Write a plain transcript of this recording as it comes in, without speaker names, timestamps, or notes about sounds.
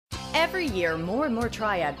Every year, more and more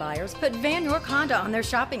Triad buyers put Vann York Honda on their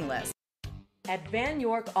shopping list. At Vann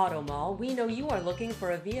York Auto Mall, we know you are looking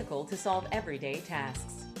for a vehicle to solve everyday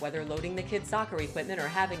tasks. Whether loading the kids' soccer equipment or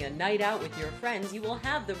having a night out with your friends, you will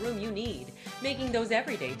have the room you need, making those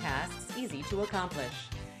everyday tasks easy to accomplish.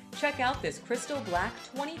 Check out this crystal black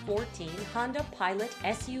 2014 Honda Pilot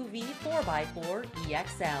SUV 4x4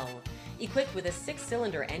 EXL, equipped with a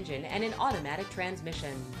 6-cylinder engine and an automatic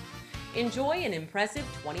transmission. Enjoy an impressive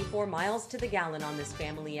 24 miles to the gallon on this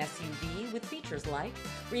family SUV with features like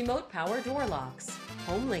remote power door locks,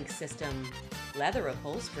 HomeLink system, leather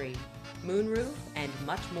upholstery, moonroof, and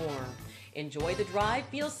much more. Enjoy the drive,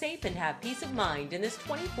 feel safe, and have peace of mind in this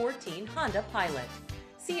 2014 Honda Pilot.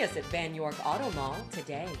 See us at Vann York Auto Mall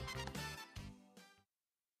today.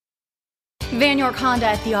 Vann York Honda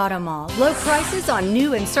at the Auto Mall. Low prices on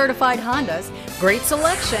new and certified Hondas, great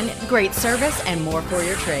selection, great service, and more for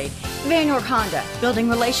your trade. Vann York Honda, building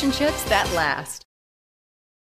relationships that last.